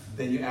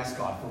 Then you ask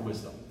God for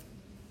wisdom.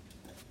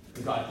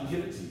 And God can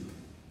give it to you.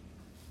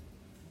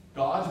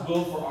 God's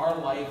will for our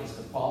life is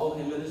to follow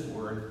Him in His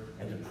Word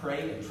and to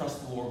pray and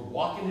trust the Lord.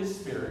 Walk in His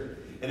Spirit.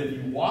 And if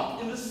you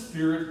walk in the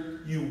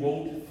Spirit, you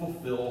won't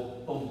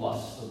fulfill the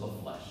lusts of the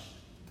flesh.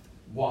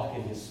 Walk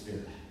in His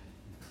Spirit.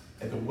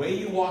 And the way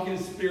you walk in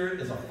His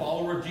Spirit as a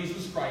follower of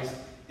Jesus Christ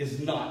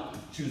is not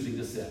choosing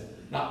to sin,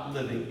 not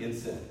living in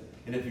sin.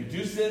 And if you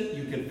do sin,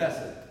 you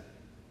confess it.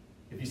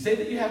 If you say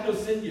that you have no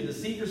sin, you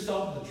deceive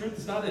yourself, and the truth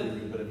is not in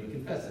you. But if you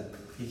confess it,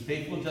 He's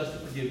faithful and just to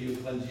forgive you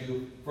and cleanse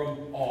you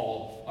from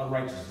all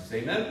unrighteousness.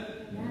 Amen?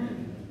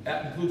 Amen.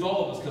 That includes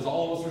all of us, because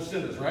all of us are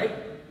sinners, right?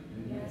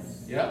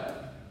 Yes.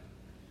 Yep.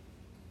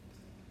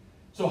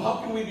 So how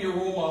can we be a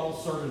role model of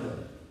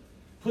servanthood?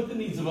 Put the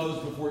needs of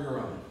others before your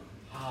own.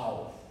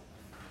 How?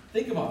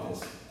 Think about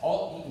this.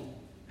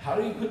 How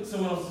do you put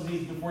someone else's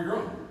needs before your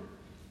own?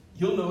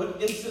 You'll know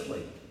it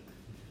instantly.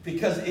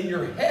 Because in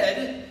your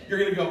head, you're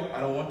going to go,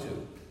 I don't want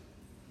to.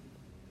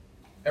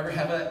 Ever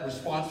have that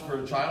response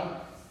for a child?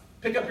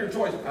 Pick up your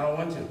toys. I don't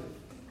want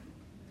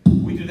to.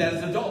 We do that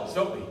as adults,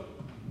 don't we?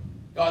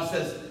 God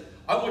says,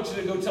 I want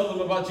you to go tell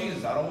them about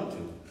Jesus. I don't want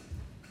to.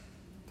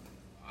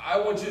 I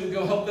want you to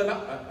go help them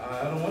out.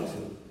 I don't want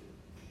to.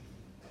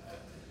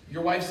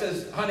 Your wife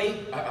says, honey,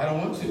 I don't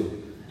want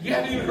to. You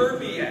haven't even heard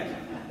me yet.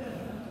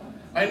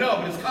 I know,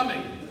 but it's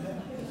coming.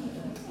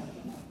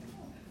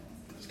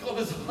 It's called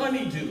this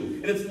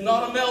honeydew, and it's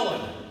not a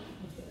melon.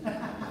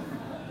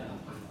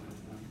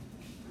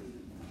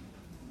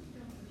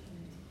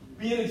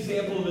 Be an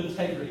example of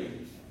integrity.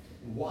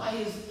 Why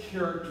is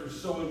character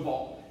so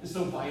involved? It's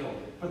so vital.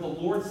 But the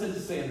Lord said to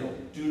Samuel,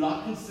 do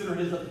not consider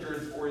his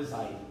appearance or his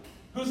height.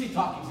 Who's he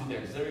talking to there?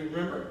 Does anybody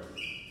remember?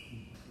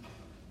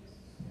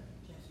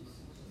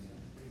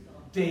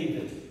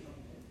 David.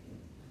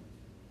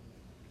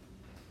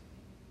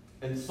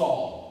 And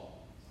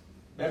Saul.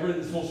 Remember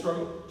this whole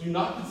struggle? Do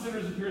not consider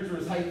his appearance or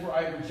his height, for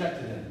I have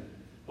rejected him.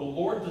 The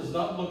Lord does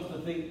not look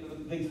at the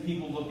things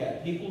people look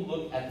at. People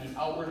look at the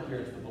outward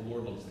appearance, but the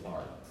Lord looks at the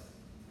heart.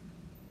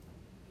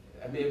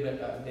 I may have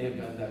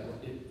gotten that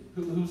wrong.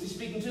 Who's he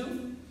speaking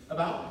to?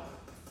 About?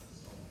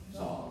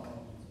 Saul.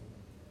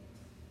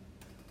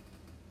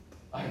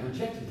 I have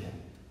rejected him.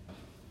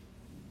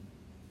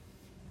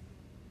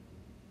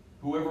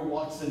 Whoever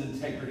walks in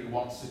integrity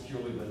walks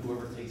securely, but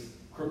whoever takes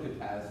crooked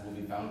paths will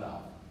be found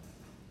out.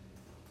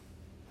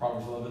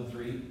 Proverbs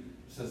 11:3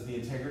 says, the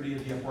integrity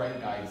of the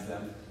upright guides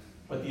them,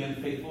 but the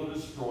unfaithful are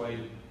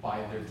destroyed by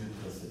their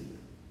duplicity.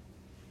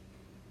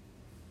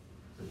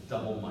 The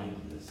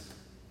double-mindedness.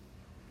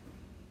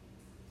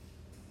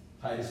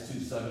 Titus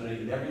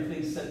 2:7-8. In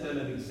everything set them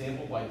an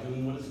example by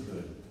doing what is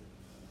good.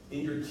 In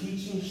your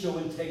teaching show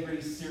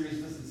integrity,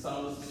 seriousness, and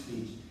soundness of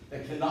speech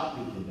that cannot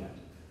be condemned,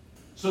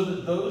 so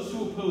that those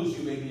who oppose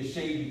you may be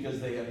ashamed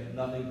because they have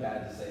nothing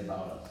bad to say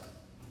about us.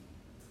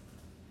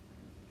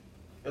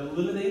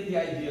 Eliminate the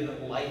idea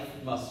that life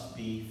must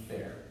be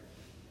fair.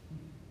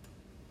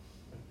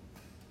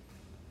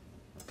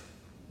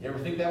 You ever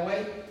think that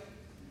way?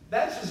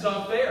 That's just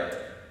not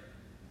fair.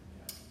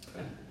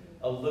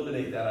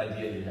 Eliminate that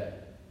idea in your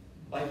head.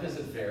 Life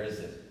isn't fair, is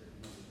it?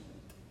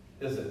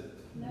 Is it?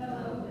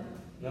 No.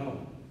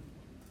 No.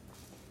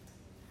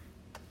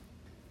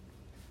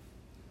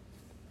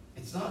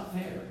 It's not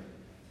fair.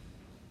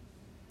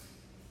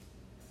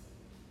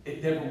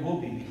 It never will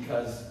be,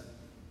 because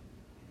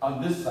on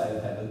this side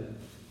of heaven,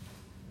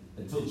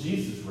 until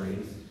Jesus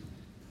reigns,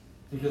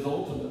 because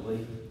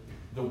ultimately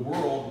the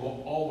world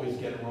will always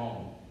get it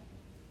wrong.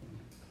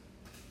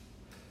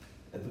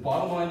 At the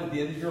bottom line, at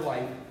the end of your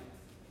life,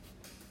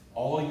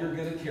 all you're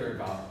going to care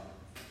about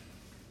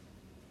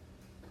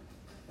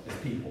is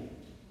people.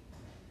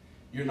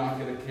 You're not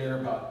going to care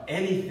about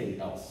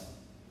anything else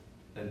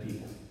than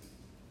people.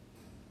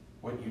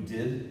 What you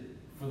did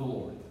for the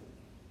Lord.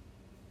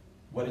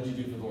 What did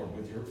you do for the Lord?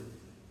 With your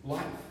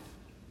life,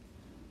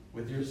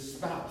 with your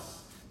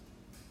spouse,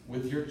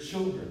 with your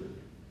children,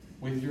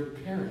 with your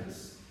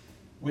parents,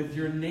 with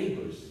your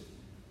neighbors,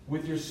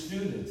 with your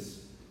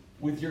students,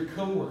 with your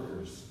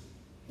coworkers,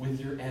 with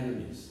your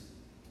enemies.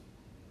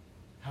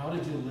 How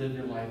did you live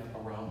your life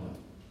around them?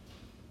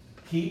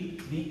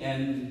 Keep the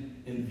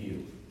end in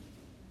view.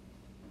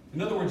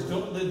 In other words,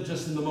 don't live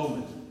just in the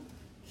moment.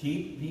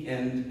 Keep the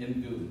end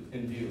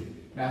in view.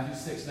 Matthew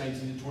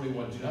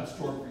 6:19-21. Do not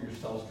store up for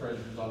yourselves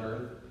treasures on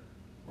earth,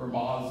 where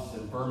moths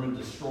and vermin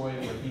destroy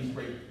and where thieves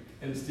break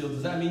and steal.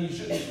 Does that mean you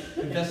shouldn't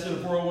invest in a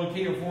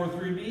 401k or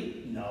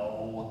 403b?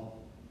 No.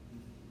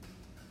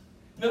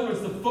 In other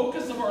words, the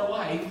focus of our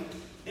life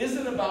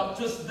isn't about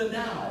just the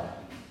now.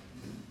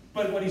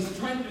 But what he's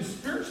trying to do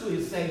spiritually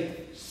is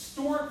say,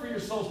 store up for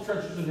yourselves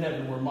treasures in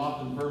heaven, where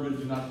moth and vermin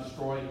do not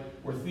destroy,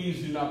 where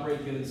thieves do not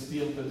break in and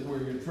steal, but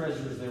where your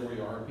treasure is, there where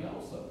your heart be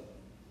also.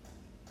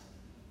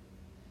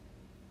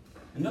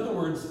 In other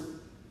words,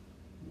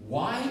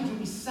 why do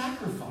we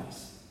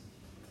sacrifice?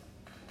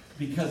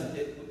 Because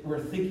we're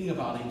thinking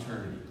about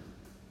eternity.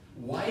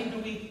 Why do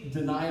we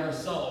deny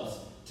ourselves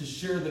to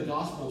share the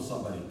gospel with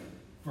somebody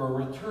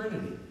for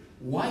eternity?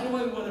 Why do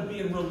I want to be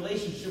in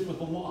relationship with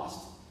the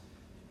lost?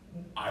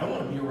 I don't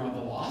want to be around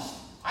the lost.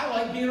 I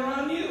like being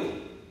around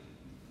you.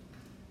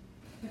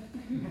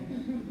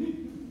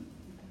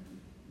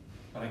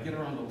 but I get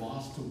around the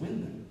lost to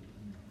win them.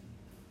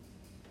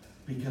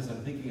 Because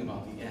I'm thinking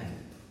about the end.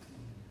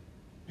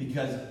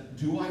 Because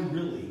do I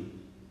really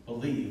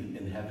believe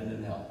in heaven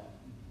and hell?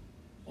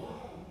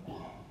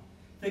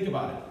 Think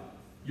about it.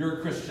 You're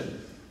a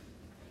Christian.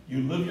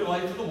 You live your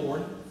life for the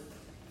Lord.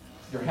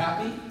 You're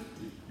happy.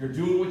 You're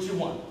doing what you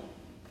want.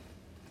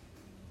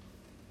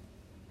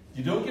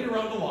 You don't get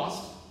around the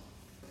lost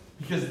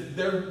because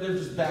they're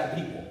just bad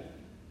people.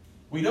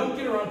 We don't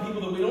get around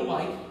people that we don't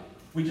like.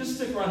 We just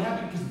stick around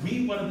happy because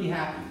we want to be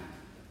happy.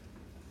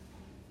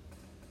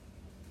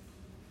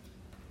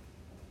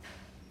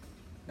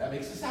 That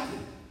makes us happy.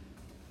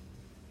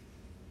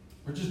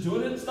 We're just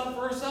doing it stuff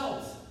for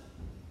ourselves.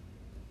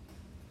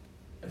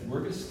 If we're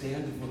going to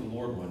stand before the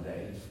Lord one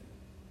day,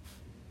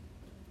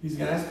 He's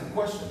going to ask a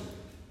question.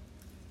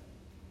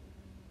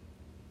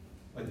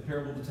 Like the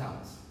parable of the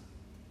talents.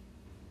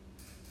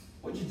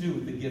 What'd you do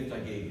with the gift I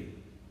gave you?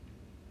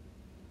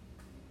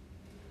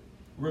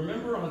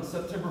 Remember on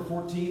September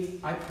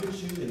 14th, I put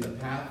you in the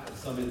path of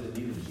somebody that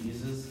needed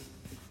Jesus,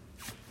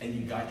 and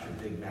you got your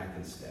Big Mac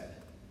instead.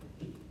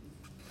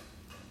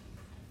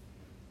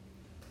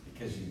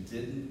 Because you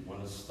didn't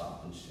want to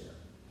stop and share.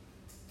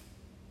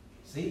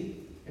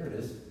 See? Here it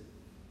is.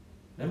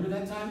 Remember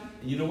that time?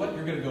 And you know what?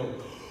 You're going to go,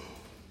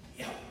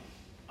 yeah,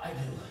 I do.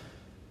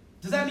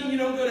 Does that mean you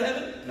don't go to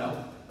heaven?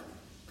 No.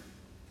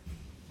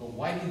 But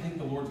why do you think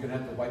the Lord's going to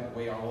have to wipe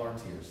away all our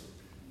tears?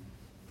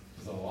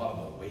 Because of a lot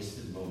of the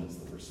wasted moments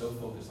that we're so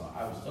focused on.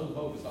 I was so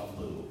focused on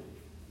Lou,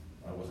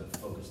 I wasn't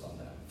focused on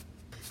them.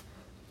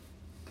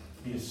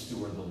 Be a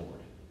steward of the Lord.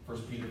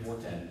 1 Peter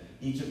 4:10.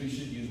 Each of you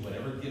should use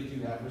whatever gift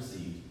you have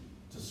received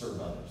to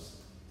serve others,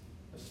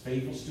 as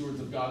faithful stewards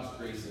of God's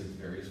grace in its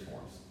various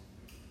forms.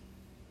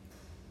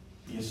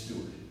 Be a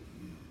steward.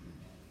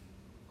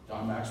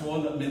 John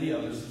Maxwell and many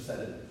others have said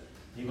it.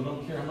 People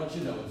don't care how much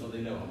you know until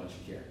they know how much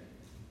you care.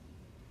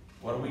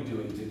 What are we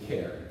doing to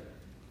care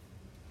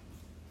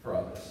for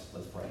others?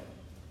 Let's pray.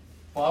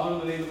 Father, in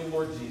the name of the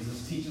Lord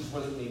Jesus, teach us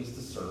what it means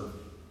to serve.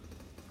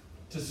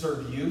 To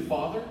serve you,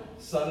 Father,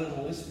 Son, and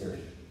Holy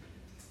Spirit.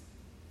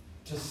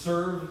 To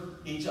serve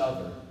each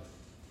other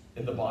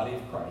in the body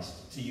of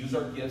Christ. To use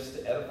our gifts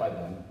to edify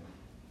them.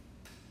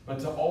 But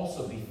to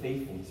also be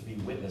faithful to be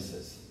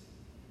witnesses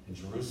in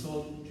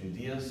Jerusalem,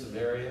 Judea,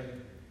 Samaria,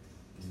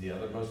 and the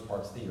othermost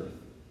parts of the earth.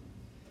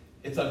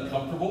 It's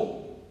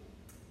uncomfortable.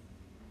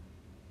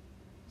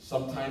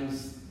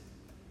 Sometimes,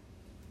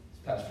 as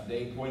Pastor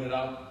Dane pointed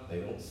out, they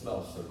don't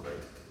smell so great.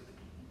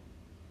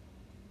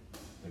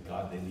 But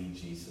God, they need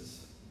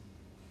Jesus.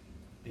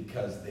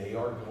 Because they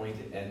are going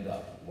to end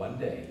up one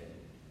day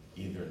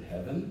either in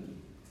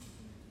heaven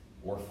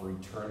or for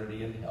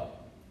eternity in hell.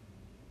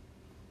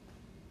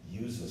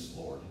 Use us,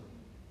 Lord,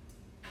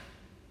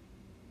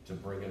 to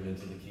bring them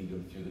into the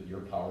kingdom through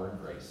your power and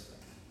grace.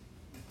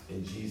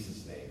 In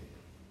Jesus' name,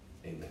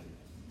 amen.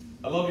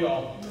 I love you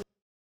all.